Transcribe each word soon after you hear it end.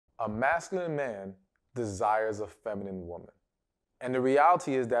A masculine man desires a feminine woman. And the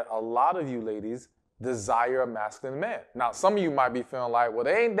reality is that a lot of you ladies desire a masculine man. Now, some of you might be feeling like, well,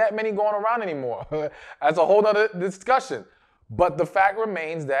 there ain't that many going around anymore. That's a whole other discussion. But the fact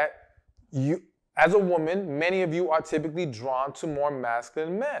remains that you, as a woman, many of you are typically drawn to more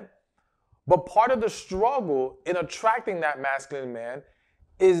masculine men. But part of the struggle in attracting that masculine man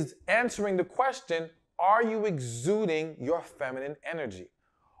is answering the question, are you exuding your feminine energy?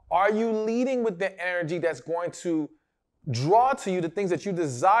 Are you leading with the energy that's going to draw to you the things that you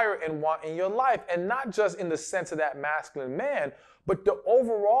desire and want in your life? And not just in the sense of that masculine man, but the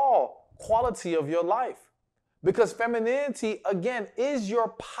overall quality of your life. Because femininity, again, is your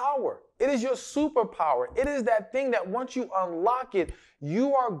power. It is your superpower. It is that thing that once you unlock it,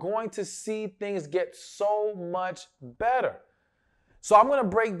 you are going to see things get so much better. So I'm going to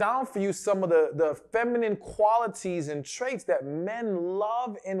break down for you some of the feminine qualities and traits that men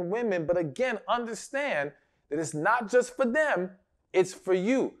love in women. But again, understand that it's not just for them, it's for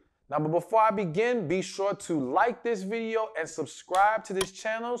you. Now, but before I begin, be sure to like this video and subscribe to this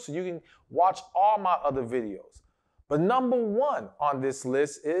channel so you can watch all my other videos. But number one on this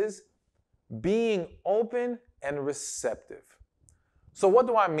list is being open and receptive. So what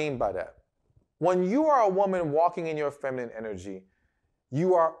do I mean by that? When you are a woman walking in your feminine energy,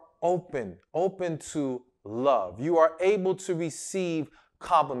 you are open to love. You are able to receive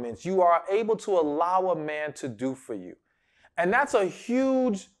compliments. You are able to allow a man to do for you. And that's a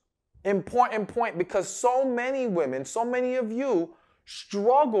huge, important point because so many women, so many of you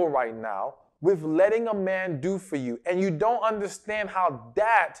struggle right now with letting a man do for you. And you don't understand how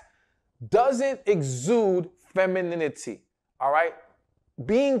that doesn't exude femininity, all right?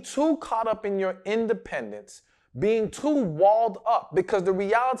 Being too caught up in your independence, being too walled up, because the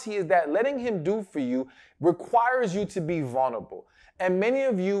reality is that letting him do for you requires you to be vulnerable. And many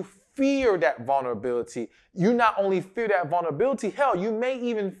of you fear that vulnerability. You not only fear that vulnerability, hell, you may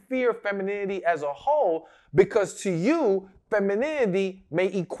even fear femininity as a whole, because to you, femininity may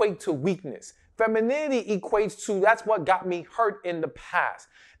equate to weakness. Femininity equates to, that's what got me hurt in the past.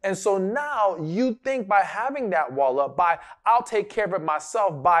 And so now you think by having that wall up, by I'll take care of it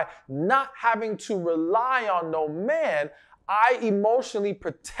myself, by not having to rely on no man, I emotionally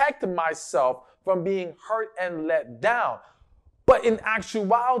protect myself from being hurt and let down. But in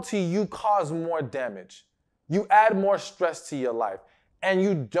actuality, you cause more damage. You add more stress to your life. And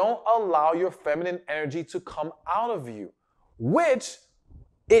you don't allow your feminine energy to come out of you, which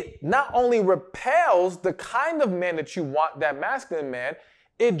it not only repels the kind of man that you want, that masculine man,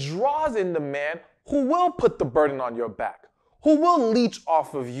 it draws in the man who will put the burden on your back, who will leech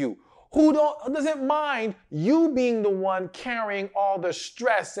off of you, who doesn't mind you being the one carrying all the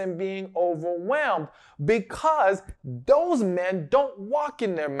stress and being overwhelmed, because those men don't walk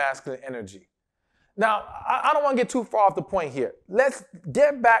in their masculine energy. Now, I don't want to get too far off the point here. Let's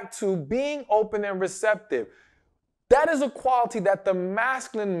get back to being open and receptive. That is a quality that the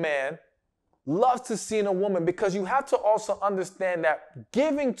masculine man loves to see in a woman, because you have to also understand that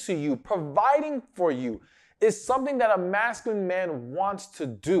giving to you, providing for you, is something that a masculine man wants to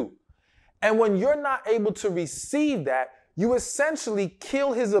do. And when you're not able to receive that, you essentially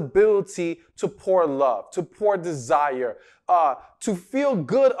kill his ability to pour love, to pour desire, to feel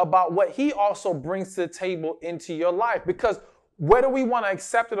good about what he also brings to the table into your life. Because whether we want to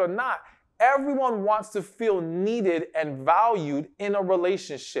accept it or not, everyone wants to feel needed and valued in a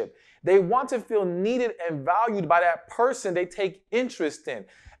relationship. They want to feel needed and valued by that person they take interest in.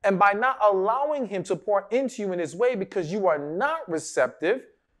 And by not allowing him to pour into you in his way because you are not receptive,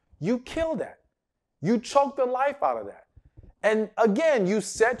 you kill that. You choke the life out of that. And again, you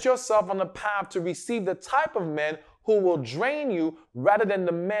set yourself on the path to receive the type of men who will drain you rather than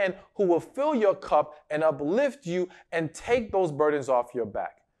the men who will fill your cup and uplift you and take those burdens off your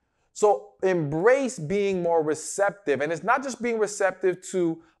back. So embrace being more receptive. And it's not just being receptive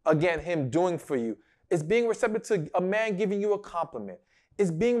to, again, him doing for you. It's being receptive to a man giving you a compliment. It's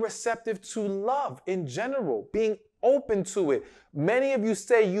being receptive to love in general, being open to it. Many of you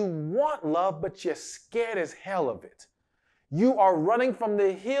say you want love, but you're scared as hell of it. You are running for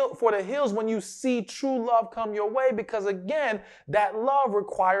the hills when you see true love come your way, because again, that love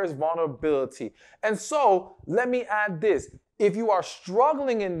requires vulnerability. And so let me add this. If you are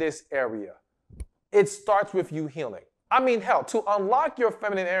struggling in this area, it starts with you healing. I mean, hell, to unlock your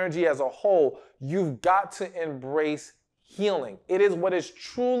feminine energy as a whole, you've got to embrace healing. It is what is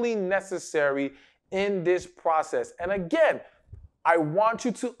truly necessary in this process. And again, I want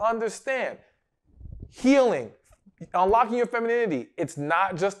you to understand healing, unlocking your femininity, it's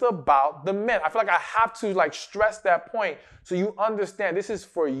not just about the men. I feel like I have to like stress that point so you understand this is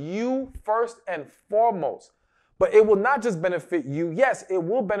for you first and foremost. But it will not just benefit you. Yes, it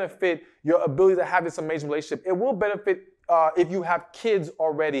will benefit your ability to have this amazing relationship. It will benefit if you have kids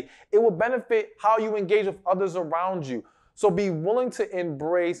already. It will benefit how you engage with others around you. So be willing to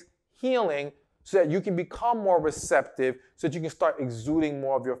embrace healing so that you can become more receptive, so that you can start exuding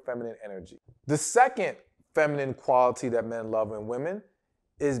more of your feminine energy. The second feminine quality that men love in women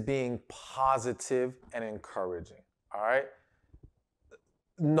is being positive and encouraging. All right?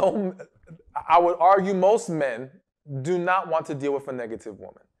 No, I would argue most men do not want to deal with a negative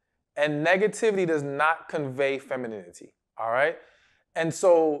woman. And negativity does not convey femininity. All right? And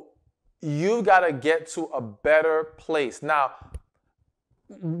so you've got to get to a better place. Now,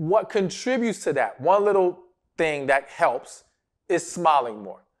 what contributes to that, one little thing that helps, is smiling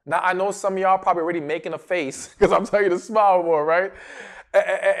more. Now, I know some of y'all probably already making a face because I'm telling you to smile more, right?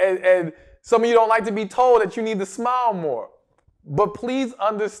 And some of you don't like to be told that you need to smile more. But please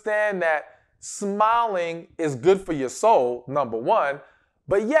understand that smiling is good for your soul, number one.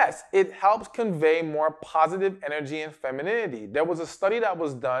 But yes, it helps convey more positive energy and femininity. There was a study that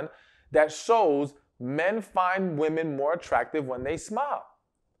was done that shows men find women more attractive when they smile.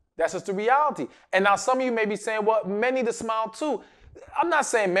 That's just the reality. And now some of you may be saying, well, men need to smile too. I'm not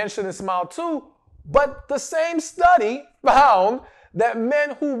saying men shouldn't smile too, but the same study found that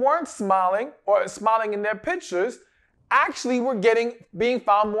men who weren't smiling or smiling in their pictures actually were being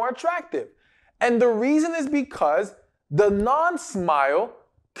found more attractive. And the reason is because the non-smile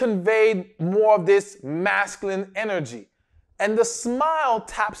conveyed more of this masculine energy. And the smile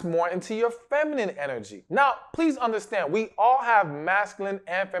taps more into your feminine energy. Now, please understand, we all have masculine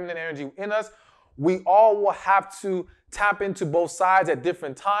and feminine energy in us. We all will have to tap into both sides at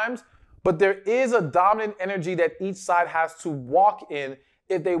different times, but there is a dominant energy that each side has to walk in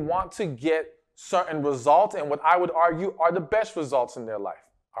if they want to get certain results, and what I would argue are the best results in their life,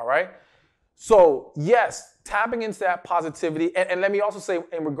 all right? So yes, tapping into that positivity, and let me also say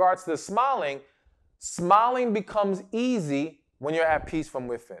in regards to the smiling becomes easy when you're at peace from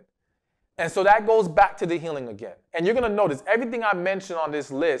within. And so that goes back to the healing again. And you're going to notice everything I mentioned on this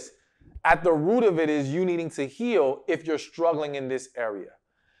list, at the root of it is you needing to heal if you're struggling in this area.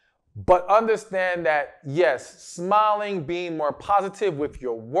 But understand that, yes, smiling, being more positive with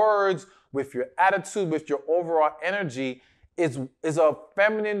your words, with your attitude, with your overall energy is a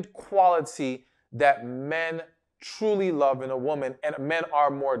feminine quality that men truly love in a woman and men are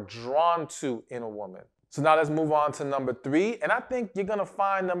more drawn to in a woman. So now let's move on to number 3. And I think you're going to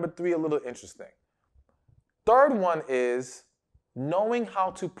find number 3 a little interesting. Third one is knowing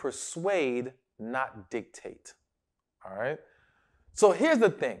how to persuade, not dictate. All right? So here's the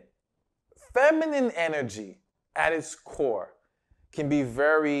thing. Feminine energy at its core can be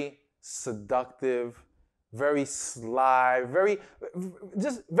very seductive, very sly, very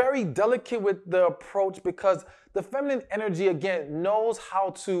delicate with the approach, because the feminine energy, again, knows how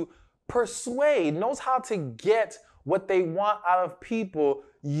to persuade, knows how to get what they want out of people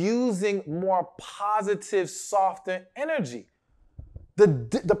using more positive, softer energy.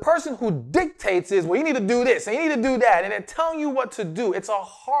 The person who dictates is, well, you need to do this and you need to do that, and they're telling you what to do. It's a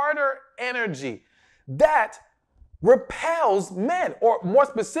harder energy that repels men, or more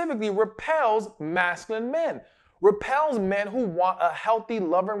specifically, repels masculine men, repels men who want a healthy,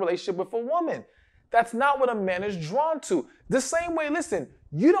 loving relationship with a woman. That's not what a man is drawn to. The same way, listen,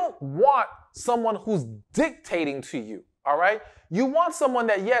 you don't want someone who's dictating to you, all right? You want someone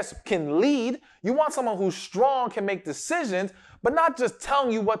that, yes, can lead. You want someone who's strong, can make decisions, but not just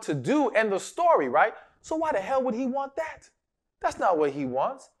telling you what to do, end the story, right? So why the hell would he want that? That's not what he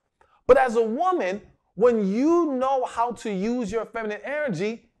wants. But as a woman, when you know how to use your feminine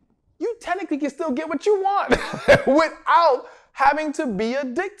energy, you technically can still get what you want without having to be a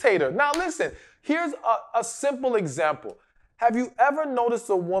dictator. Now listen, here's a simple example. Have you ever noticed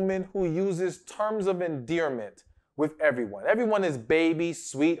a woman who uses terms of endearment with everyone? Everyone is baby,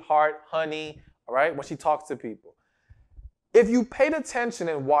 sweetheart, honey, all right, when she talks to people. If you paid attention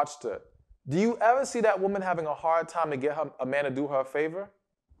and watched her, do you ever see that woman having a hard time to get a man to do her a favor?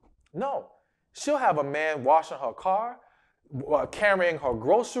 No. She'll have a man washing her car, carrying her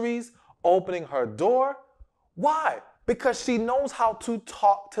groceries, opening her door. Why? Because she knows how to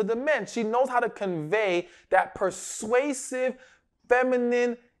talk to the men. She knows how to convey that persuasive,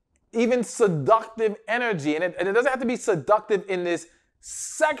 feminine, even seductive energy. And it doesn't have to be seductive in this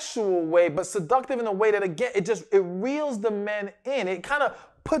sexual way, but seductive in a way that, again, it reels the men in. It kind of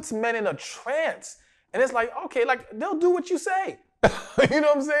puts men in a trance. And it's like, okay, like they'll do what you say. You know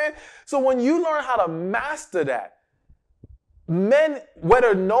what I'm saying? So when you learn how to master that, Men,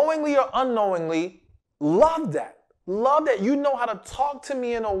 whether knowingly or unknowingly, love that. Love that you know how to talk to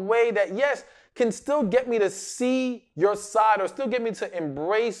me in a way that, yes, can still get me to see your side or still get me to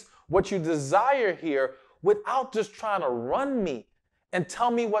embrace what you desire here without just trying to run me and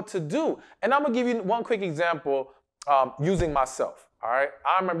tell me what to do. And I'm going to give you one quick example using myself. All right.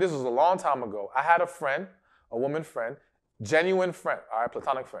 I remember this was a long time ago. I had a friend, a woman friend, genuine friend, all right,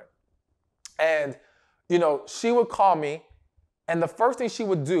 platonic friend. And, you know, she would call me, and the first thing she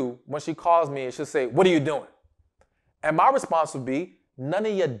would do when she calls me is she'll say, "What are you doing?" And my response would be, "None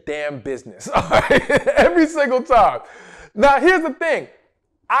of your damn business." All right? Every single time. Now, here's the thing.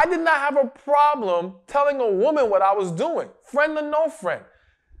 I did not have a problem telling a woman what I was doing, friend or no friend.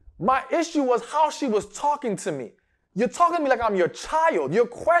 My issue was how she was talking to me. You're talking to me like I'm your child. You're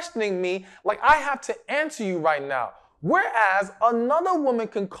questioning me like I have to answer you right now. Whereas another woman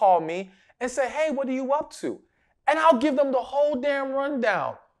can call me and say, "Hey, what are you up to?" And I'll give them the whole damn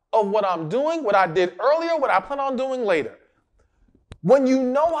rundown of what I'm doing, what I did earlier, what I plan on doing later. When you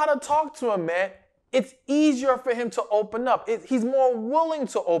know how to talk to a man, it's easier for him to open up. He's more willing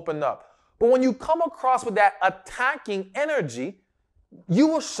to open up. But when you come across with that attacking energy, you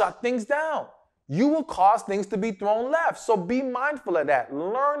will shut things down. You will cause things to be thrown left. So be mindful of that.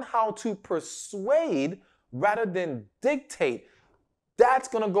 Learn how to persuade rather than dictate. That's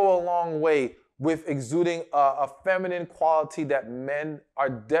going to go a long way with exuding a feminine quality that men are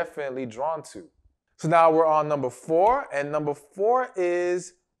definitely drawn to. So now we're on number 4, and number 4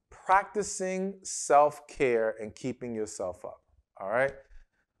 is practicing self-care and keeping yourself up, all right?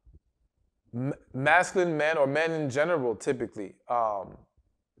 Masculine men, or men in general typically,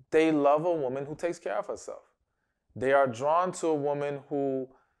 they love a woman who takes care of herself. They are drawn to a woman who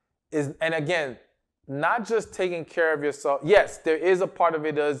is, and again, not just taking care of yourself. Yes, there is a part of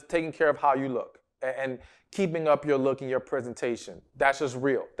it that is taking care of how you look and keeping up your look and your presentation. That's just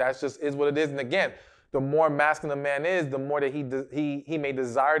real. That's just is what it is. And again, the more masculine a man is, the more that he may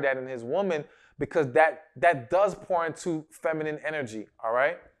desire that in his woman, because that does pour into feminine energy, all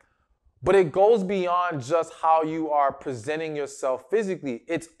right? But it goes beyond just how you are presenting yourself physically.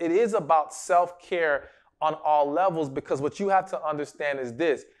 It is about self-care on all levels, because what you have to understand is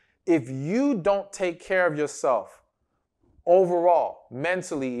this. If you don't take care of yourself overall,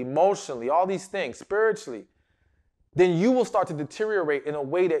 mentally, emotionally, all these things, spiritually, then you will start to deteriorate in a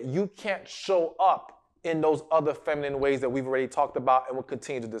way that you can't show up in those other feminine ways that we've already talked about and will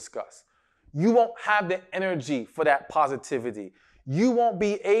continue to discuss. You won't have the energy for that positivity. You won't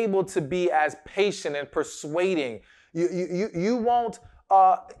be able to be as patient and persuading. You won't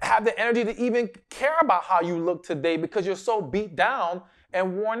have the energy to even care about how you look today because you're so beat down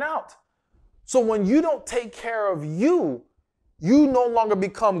and worn out. So when you don't take care of you, you no longer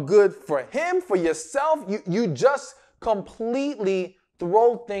become good for him, for yourself. You just completely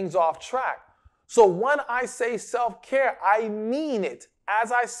throw things off track. So when I say self-care, I mean it.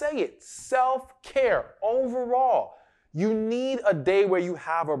 As I say it, self-care overall. You need a day where you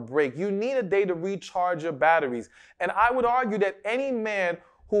have a break. You need a day to recharge your batteries. And I would argue that any man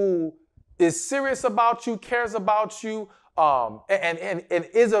who is serious about you, cares about you, and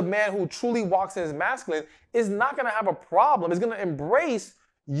is a man who truly walks in his masculine is not going to have a problem. Is going to embrace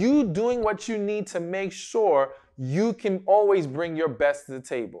you doing what you need to make sure you can always bring your best to the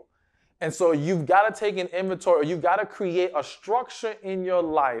table. And so you've got to take an inventory, or you've got to create a structure in your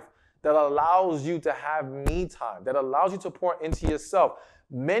life that allows you to have me time, that allows you to pour into yourself.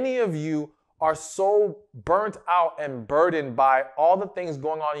 Many of you are so burnt out and burdened by all the things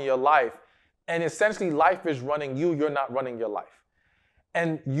going on in your life. And essentially life is running you, you're not running your life.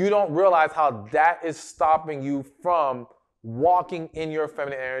 And you don't realize how that is stopping you from walking in your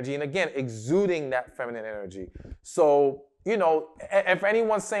feminine energy. And again, exuding that feminine energy. So, you know, if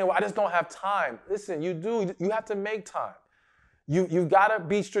anyone's saying, well, I just don't have time. Listen, you do. You have to make time. You've got to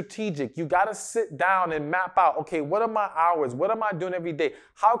be strategic. You got to sit down and map out, okay, what are my hours? What am I doing every day?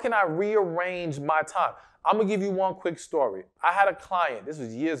 How can I rearrange my time? I'm going to give you one quick story. I had a client, this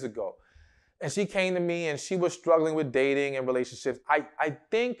was years ago, and she came to me and she was struggling with dating and relationships. I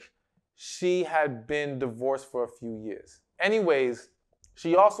think she had been divorced for a few years. Anyways,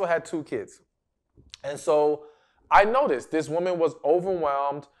 she also had 2 kids. And so I noticed this woman was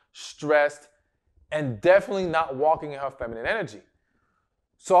overwhelmed, stressed, and definitely not walking in her feminine energy.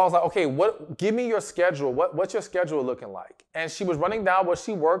 So I was like, okay, give me your schedule. What's your schedule looking like? And she was running down what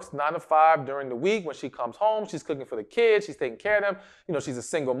she works 9 to 5 during the week. When she comes home, she's cooking for the kids. She's taking care of them. You know, she's a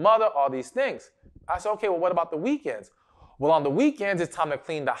single mother, all these things. I said, okay, well, what about the weekends? Well, on the weekends, it's time to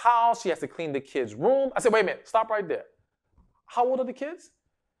clean the house. She has to clean the kids' room. I said, wait a minute, stop right there. How old are the kids?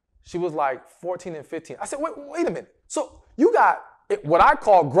 She was like 14 and 15. I said, wait a minute. So you got what I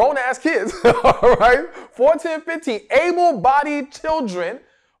call grown-ass kids, all right? 14 and 15, able-bodied children,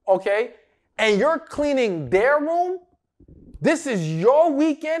 okay? And you're cleaning their room? This is your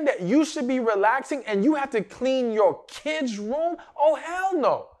weekend that you should be relaxing and you have to clean your kid's room? Oh, hell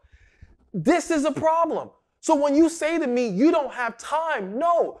no. This is a problem. So when you say to me, you don't have time,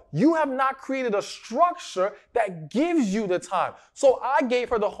 no, you have not created a structure that gives you the time. So I gave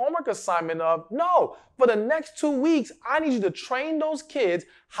her the homework assignment of, no, for the next 2 weeks, I need you to train those kids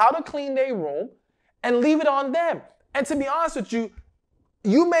how to clean their room and leave it on them. And to be honest with you,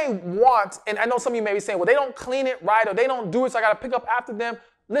 you may want, and I know some of you may be saying, well, they don't clean it right or they don't do it, so I got to pick up after them.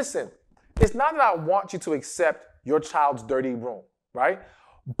 Listen, it's not that I want you to accept your child's dirty room, right?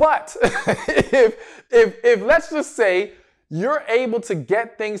 But if let's just say you're able to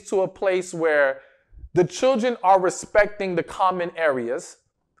get things to a place where the children are respecting the common areas,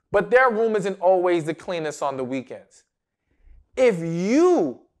 but their room isn't always the cleanest on the weekends. If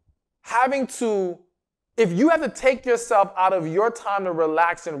you have to take yourself out of your time to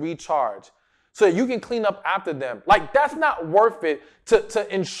relax and recharge so that you can clean up after them, like that's not worth it to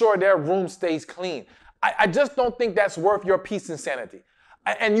ensure their room stays clean. I just don't think that's worth your peace and sanity.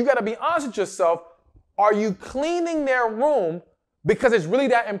 And you got to be honest with yourself. Are you cleaning their room because it's really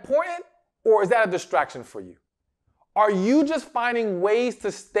that important, or is that a distraction for you? Are you just finding ways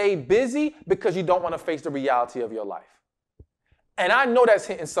to stay busy because you don't want to face the reality of your life? And I know that's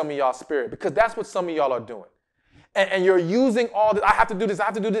hitting some of y'all's spirit because that's what some of y'all are doing. And you're using all this, I have to do this, I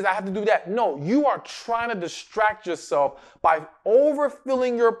have to do this, I have to do that. No, you are trying to distract yourself by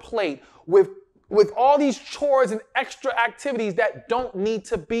overfilling your plate with all these chores and extra activities that don't need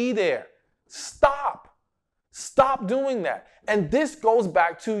to be there. Stop. Stop doing that. And this goes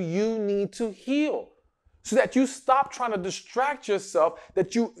back to you need to heal so that you stop trying to distract yourself,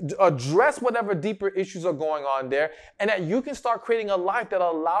 that you address whatever deeper issues are going on there, and that you can start creating a life that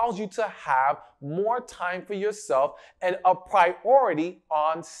allows you to have more time for yourself and a priority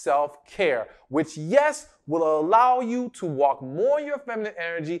on self-care, which, yes, will allow you to walk more in your feminine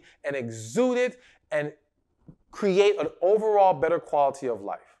energy and exude it and create an overall better quality of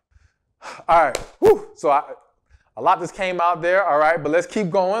life. All right. Whew. So a lot just came out there. All right. But let's keep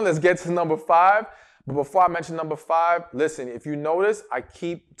going. Let's get to number 5. But before I mention number 5, listen, if you notice, I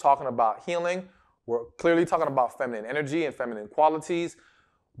keep talking about healing. We're clearly talking about feminine energy and feminine qualities.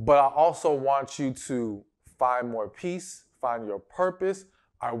 But I also want you to find more peace, find your purpose.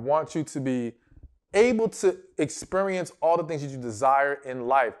 I want you to be able to experience all the things that you desire in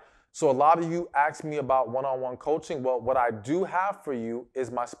life. So a lot of you ask me about one-on-one coaching. Well, what I do have for you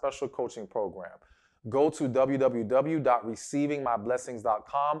is my special coaching program. Go to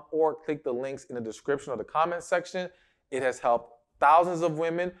www.receivingmyblessings.com or click the links in the description or the comment section. It has helped thousands of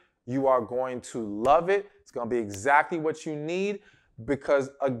women. You are going to love it. It's going to be exactly what you need because,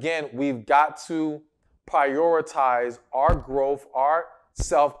 again, we've got to prioritize our growth, our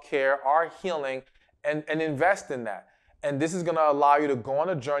self-care, our healing, and invest in that. And this is going to allow you to go on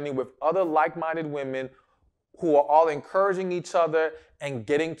a journey with other like-minded women who are all encouraging each other and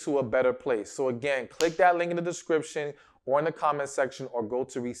getting to a better place. So again, click that link in the description or in the comment section or go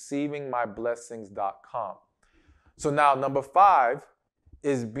to receivingmyblessings.com. So now number 5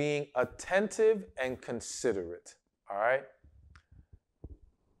 is being attentive and considerate. All right?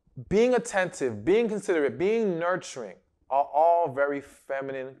 Being attentive, being considerate, being nurturing are all very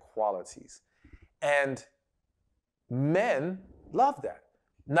feminine qualities. And men love that.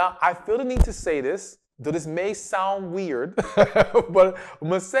 Now, I feel the need to say this, though this may sound weird, but I'm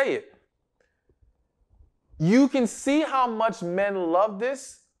going to say it. You can see how much men love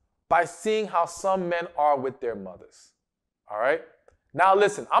this by seeing how some men are with their mothers. All right? Now,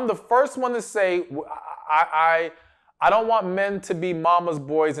 listen, I'm the first one to say I don't want men to be mama's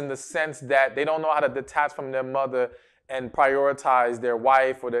boys in the sense that they don't know how to detach from their mother and prioritize their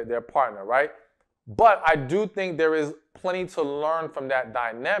wife or their partner, right? But I do think there is plenty to learn from that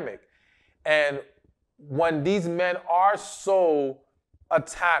dynamic. And when these men are so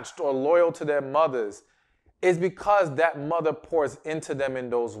attached or loyal to their mothers, it's because that mother pours into them in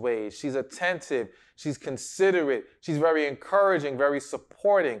those ways. She's attentive, she's considerate, she's very encouraging, very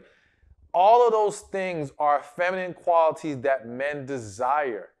supporting. All of those things are feminine qualities that men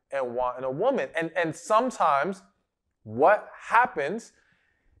desire and want in a woman. And sometimes what happens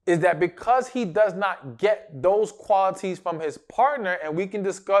is that because he does not get those qualities from his partner, and we can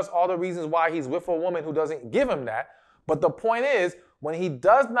discuss all the reasons why he's with a woman who doesn't give him that, but the point is, when he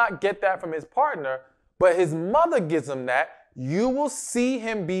does not get that from his partner, but his mother gives him that, you will see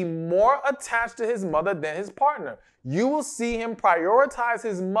him be more attached to his mother than his partner. You will see him prioritize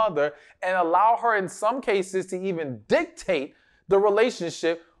his mother and allow her in some cases to even dictate the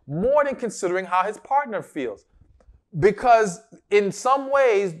relationship more than considering how his partner feels. Because in some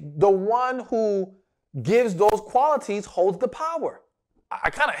ways, the one who gives those qualities holds the power. I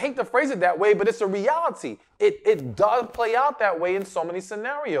kind of hate to phrase it that way, but it's a reality. It does play out that way in so many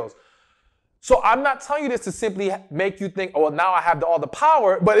scenarios. So I'm not telling you this to simply make you think, oh, well, now I have all the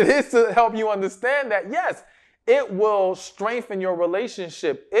power, but it is to help you understand that, yes, it will strengthen your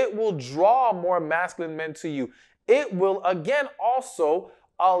relationship. It will draw more masculine men to you. It will, again, also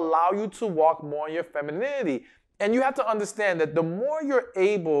allow you to walk more in your femininity. And you have to understand that the more you're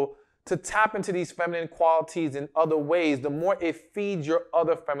able to tap into these feminine qualities in other ways, the more it feeds your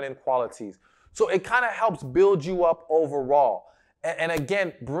other feminine qualities. So it kind of helps build you up overall. And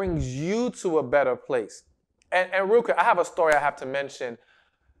again, brings you to a better place. And real quick, I have a story I have to mention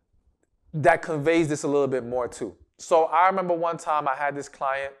that conveys this a little bit more too. So I remember one time I had this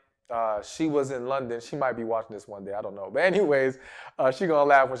client. She was in London. She might be watching this one day. I don't know. But anyways, she's going to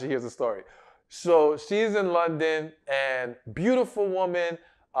laugh when she hears the story. So she's in London, and beautiful woman,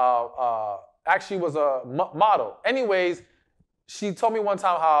 actually was a model. Anyways, she told me one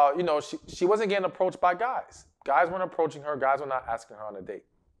time how, you know, she wasn't getting approached by guys. Guys weren't approaching her. Guys were not asking her on a date.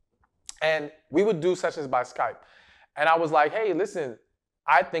 And we would do sessions by Skype. And I was like, hey, listen,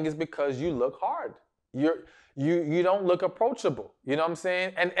 I think it's because you look hard. You don't look approachable. You know what I'm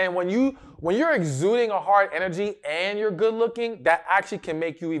saying? And when you're exuding a hard energy and you're good looking, that actually can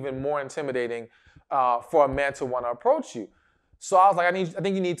make you even more intimidating for a man to want to approach you. So I was like, I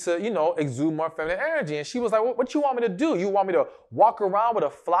think you need to, you know, exude more feminine energy. And she was like, what you want me to do? You want me to walk around with a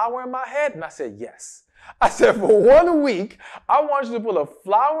flower in my head? And I said, yes. I said, for 1 week, I want you to put a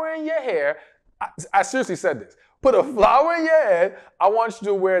flower in your hair. I seriously said this. Put a flower in your head. I want you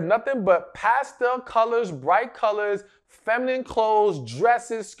to wear nothing but pastel colors, bright colors, feminine clothes,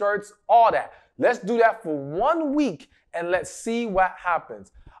 dresses, skirts, all that. Let's do that for 1 week and let's see what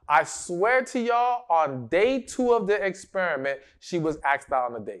happens. I swear to y'all, on day 2 of the experiment, she was asked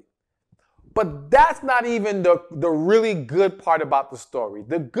out on a date. But that's not even the really good part about the story.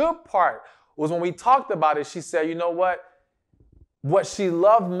 The good part was when we talked about it, she said, you know what? What she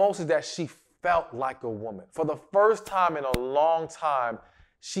loved most is that she felt like a woman. For the first time in a long time,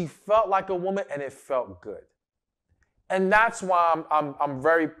 she felt like a woman and it felt good. And that's why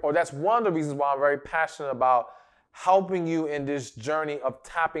that's one of the reasons why I'm very passionate about helping you in this journey of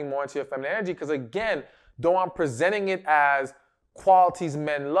tapping more into your feminine energy. Because again, though I'm presenting it as qualities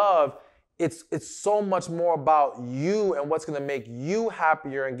men love, it's so much more about you and what's going to make you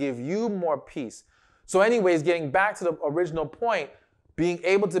happier and give you more peace. So anyways, getting back to the original point, being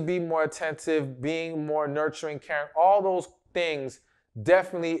able to be more attentive, being more nurturing, caring, all those things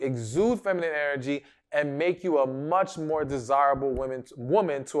definitely exude feminine energy and make you a much more desirable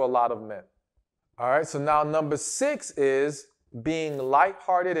woman to a lot of men. All right, so now number 6 is being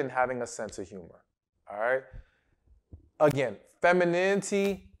lighthearted and having a sense of humor. All right. Again,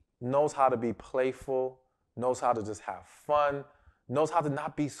 femininity knows how to be playful, knows how to just have fun, knows how to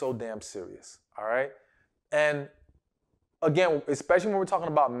not be so damn serious. All right. And again, especially when we're talking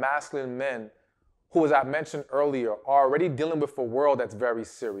about masculine men who, as I mentioned earlier, are already dealing with a world that's very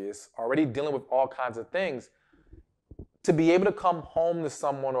serious, already dealing with all kinds of things, to be able to come home to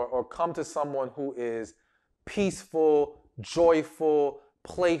someone or come to someone who is peaceful, joyful,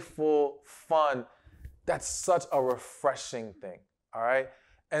 playful, fun, that's such a refreshing thing, all right?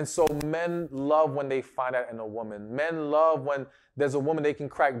 And so men love when they find that in a woman. Men love when there's a woman they can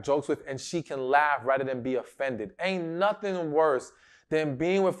crack jokes with and she can laugh rather than be offended. Ain't nothing worse than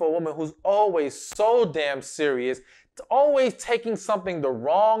being with a woman who's always so damn serious, always taking something the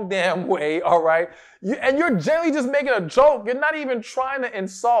wrong damn way, all right? And you're generally just making a joke. You're not even trying to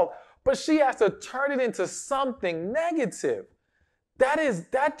insult, but she has to turn it into something negative.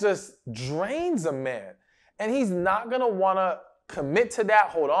 That just drains a man. And he's not going to want to commit to that,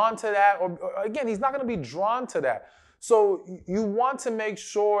 hold on to that, or again, he's not going to be drawn to that. So you want to make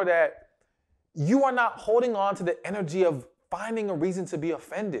sure that you are not holding on to the energy of finding a reason to be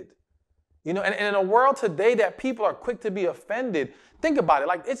offended. You know, and in a world today that people are quick to be offended, think about it,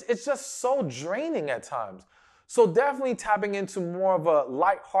 like it's just so draining at times. So definitely tapping into more of a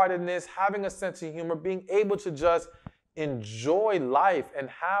lightheartedness, having a sense of humor, being able to just enjoy life and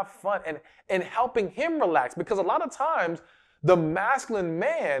have fun and helping him relax. Because a lot of times the masculine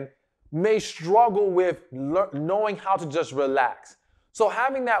man may struggle with knowing how to just relax. So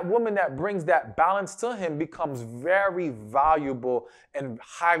having that woman that brings that balance to him becomes very valuable and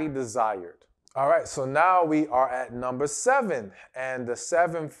highly desired. All right, so now we are at number 7. And the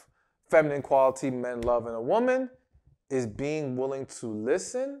 7th feminine quality men love in a woman is being willing to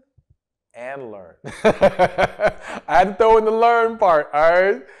listen and learn. I had to throw in the learn part, all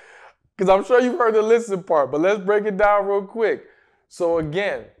right? Because I'm sure you've heard the listen part, but let's break it down real quick. So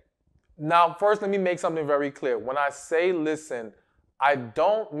again, now first let me make something very clear. When I say listen, I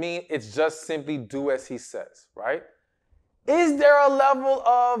don't mean it's just simply do as he says, right? Is there a level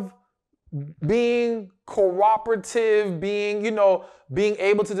of being cooperative, being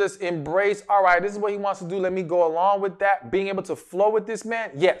able to just embrace, all right, this is what he wants to do, let me go along with that, being able to flow with this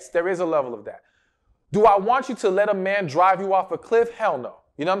man? Yes, there is a level of that. Do I want you to let a man drive you off a cliff? Hell no.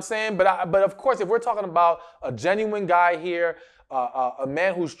 You know what I'm saying? But of course, if we're talking about a genuine guy here, a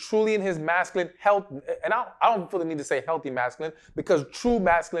man who's truly in his masculine health, and I don't feel the need to say healthy masculine, because true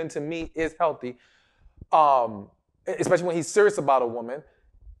masculine to me is healthy, especially when he's serious about a woman,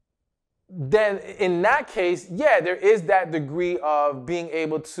 then in that case, yeah, there is that degree of being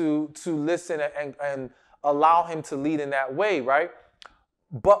able to listen and allow him to lead in that way, right?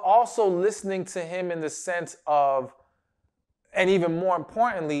 But also listening to him in the sense of, and even more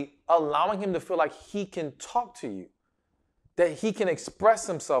importantly, allowing him to feel like he can talk to you, that he can express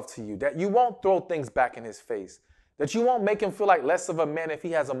himself to you, that you won't throw things back in his face, that you won't make him feel like less of a man if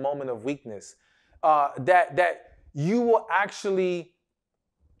he has a moment of weakness, that you will actually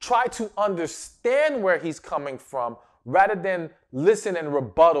try to understand where he's coming from rather than listen and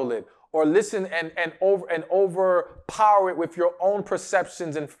rebuttal it, or listen and overpower it with your own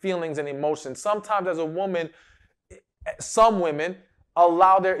perceptions and feelings and emotions. Sometimes as a woman, some women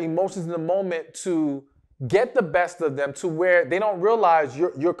allow their emotions in the moment to get the best of them to where they don't realize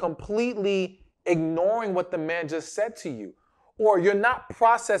you're completely ignoring what the man just said to you, or you're not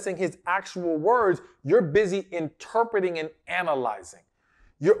processing his actual words. You're busy interpreting and analyzing.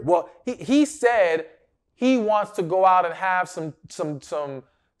 He said he wants to go out and have some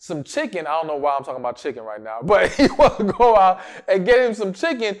chicken. I don't know why I'm talking about chicken right now, but he wants to go out and get him some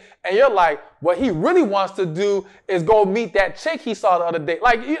chicken, and you're like, what he really wants to do is go meet that chick he saw the other day.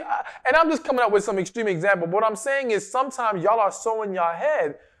 And I'm just coming up with some extreme example. What I'm saying is sometimes y'all are so in your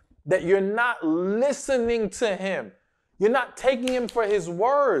head that you're not listening to him. You're not taking him for his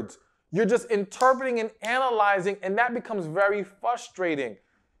words. You're just interpreting and analyzing, and that becomes very frustrating.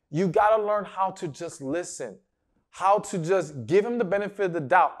 You got to learn how to just listen, how to just give him the benefit of the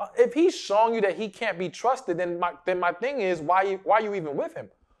doubt. If he's showing you that he can't be trusted, then my thing is, why are you even with him?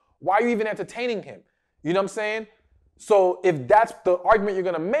 Why are you even entertaining him? You know what I'm saying? So if that's the argument you're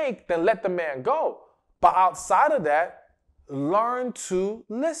going to make, then let the man go. But outside of that, learn to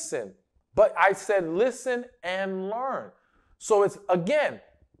listen. But I said listen and learn. So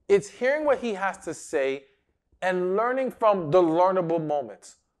it's hearing what he has to say and learning from the learnable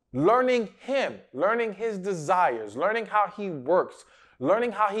moments. Learning him, learning his desires, learning how he works,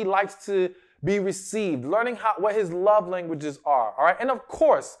 learning how he likes to be received, learning what his love languages are, all right? And of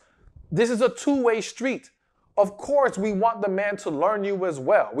course, this is a two-way street. Of course, we want the man to learn you as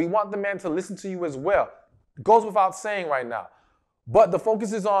well. We want the man to listen to you as well. It goes without saying right now. But the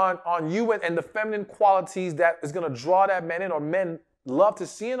focus is on you and the feminine qualities that is going to draw that man in, or men love to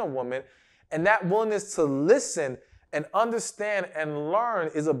see in a woman. And that willingness to listen and understand and learn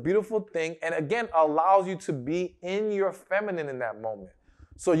is a beautiful thing, and again, allows you to be in your feminine in that moment.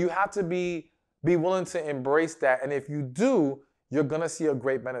 So you have to be willing to embrace that, and if you do, you're going to see a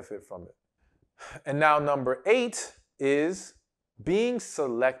great benefit from it. And now number 8 is being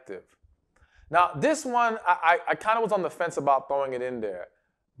selective. Now this one, I kind of was on the fence about throwing it in there,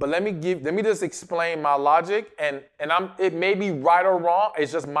 but let me just explain my logic, and it may be right or wrong,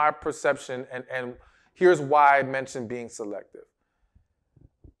 it's just my perception, and here's why I mentioned being selective.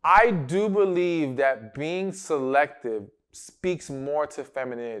 I do believe that being selective speaks more to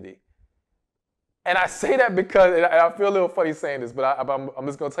femininity. And I say that because, and I feel a little funny saying this, but I'm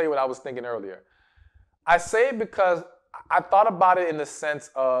just going to tell you what I was thinking earlier. I say it because I thought about it in the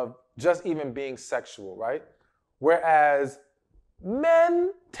sense of just even being sexual, right? Whereas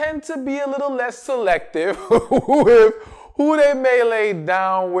men tend to be a little less selective with who they may lay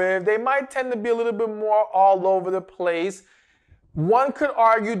down with. They might tend to be a little bit more all over the place. One could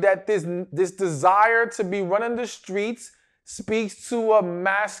argue that this desire to be running the streets speaks to a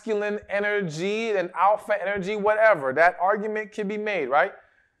masculine energy, an alpha energy, whatever. That argument can be made, right?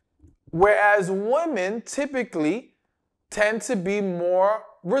 Whereas women typically tend to be more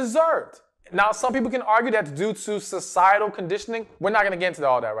reserved. Now, some people can argue that's due to societal conditioning. We're not going to get into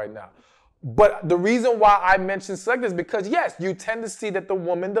all that right now. But the reason why I mentioned selective is because, yes, you tend to see that the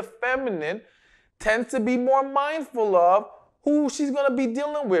woman, the feminine, tends to be more mindful of who she's going to be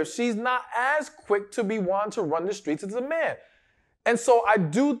dealing with. She's not as quick to be wanting to run the streets as a man. And so I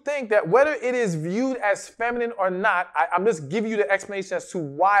do think that whether it is viewed as feminine or not, I'm just giving you the explanation as to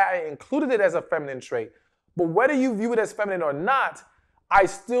why I included it as a feminine trait. But whether you view it as feminine or not, I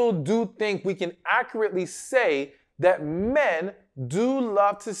still do think we can accurately say that men do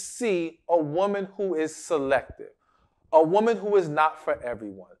love to see a woman who is selective, a woman who is not for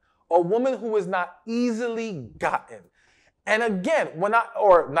everyone, a woman who is not easily gotten. And again,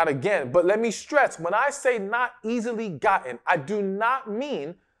 but let me stress, when I say not easily gotten, I do not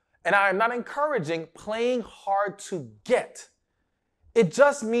mean, and I am not encouraging playing hard to get. It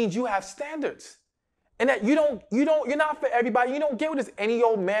just means you have standards. And that you're not for everybody. You don't get with this any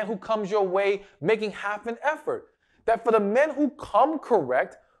old man who comes your way making half an effort. That for the men who come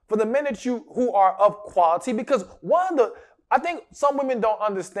correct, for the men who are of quality, because I think some women don't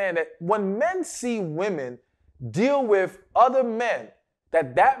understand that when men see women deal with other men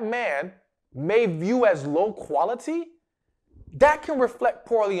that man may view as low quality, that can reflect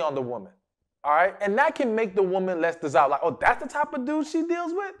poorly on the woman. All right? And that can make the woman less desirable. Like, oh, that's the type of dude she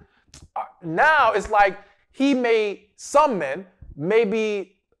deals with? Now it's like some men may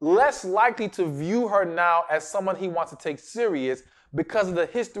be less likely to view her now as someone he wants to take serious because of the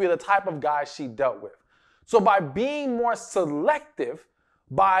history of the type of guy she dealt with. So by being more selective,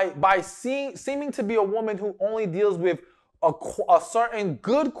 by seeming to be a woman who only deals with a certain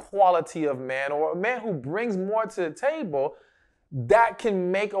good quality of man, or a man who brings more to the table, that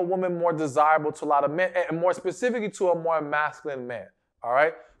can make a woman more desirable to a lot of men, and more specifically to a more masculine man. All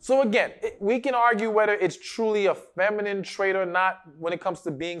right? So again, we can argue whether it's truly a feminine trait or not when it comes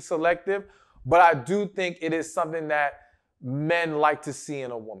to being selective, but I do think it is something that men like to see in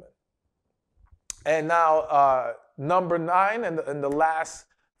a woman. And now, number 9, and the last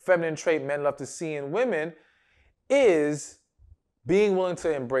feminine trait men love to see in women is being willing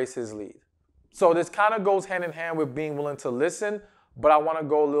to embrace his lead. So this kind of goes hand in hand with being willing to listen, but I want to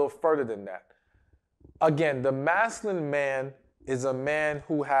go a little further than that. Again, the masculine man is a man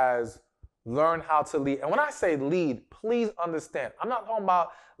who has learned how to lead. And when I say lead, please understand, I'm not talking about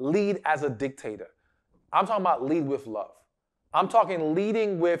lead as a dictator. I'm talking about lead with love. I'm talking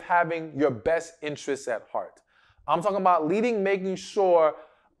leading with having your best interests at heart. I'm talking about leading, making sure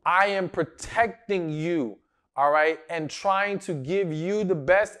I am protecting you, all right, and trying to give you the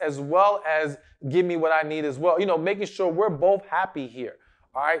best as well as give me what I need as well. You know, making sure we're both happy here.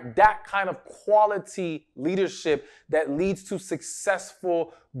 All right, that kind of quality leadership that leads to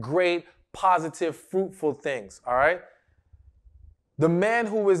successful, great, positive, fruitful things. All right. The man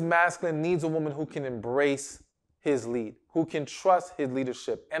who is masculine needs a woman who can embrace his lead, who can trust his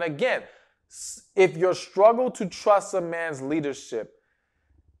leadership. And again, if you struggle to trust a man's leadership,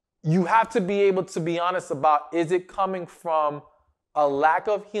 you have to be able to be honest about, is it coming from a lack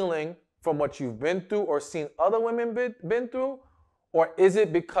of healing from what you've been through or seen other women been through? Or is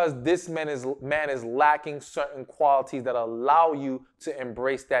it because this man is lacking certain qualities that allow you to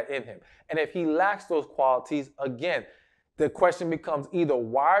embrace that in him? And if he lacks those qualities, again, the question becomes either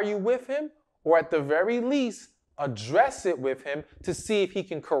why are you with him, or at the very least, address it with him to see if he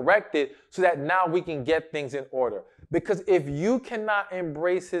can correct it so that now we can get things in order. Because if you cannot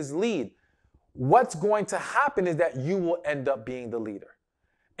embrace his lead, what's going to happen is that you will end up being the leader.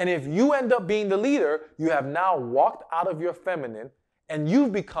 And if you end up being the leader, you have now walked out of your feminine and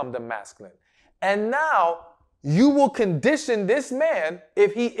you've become the masculine. And now you will condition this man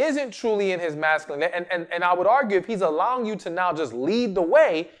if he isn't truly in his masculine. And I would argue if he's allowing you to now just lead the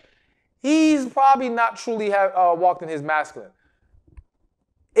way, he's probably not truly walked in his masculine.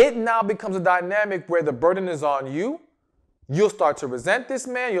 It now becomes a dynamic where the burden is on you. You'll start to resent this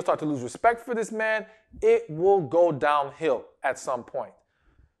man. You'll start to lose respect for this man. It will go downhill at some point.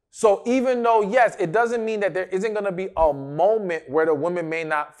 So even though, yes, it doesn't mean that there isn't going to be a moment where the woman may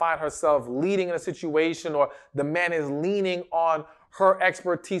not find herself leading in a situation or the man is leaning on her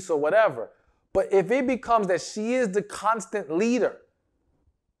expertise or whatever. But if it becomes that she is the constant leader,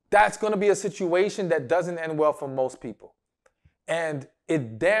 that's going to be a situation that doesn't end well for most people. And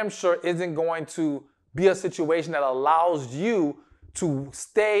it damn sure isn't going to be a situation that allows you to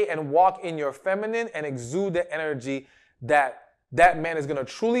stay and walk in your feminine and exude the energy that man is going to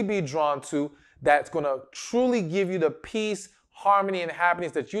truly be drawn to, that's going to truly give you the peace, harmony, and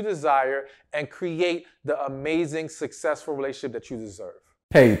happiness that you desire and create the amazing, successful relationship that you deserve.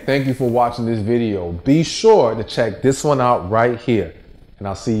 Hey, thank you for watching this video. Be sure to check this one out right here, and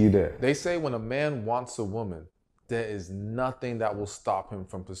I'll see you there. They say when a man wants a woman, there is nothing that will stop him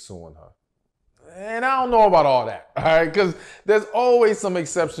from pursuing her. And I don't know about all that, all right? Because there's always some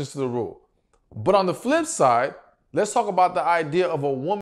exceptions to the rule. But on the flip side, Let's talk about the idea of a woman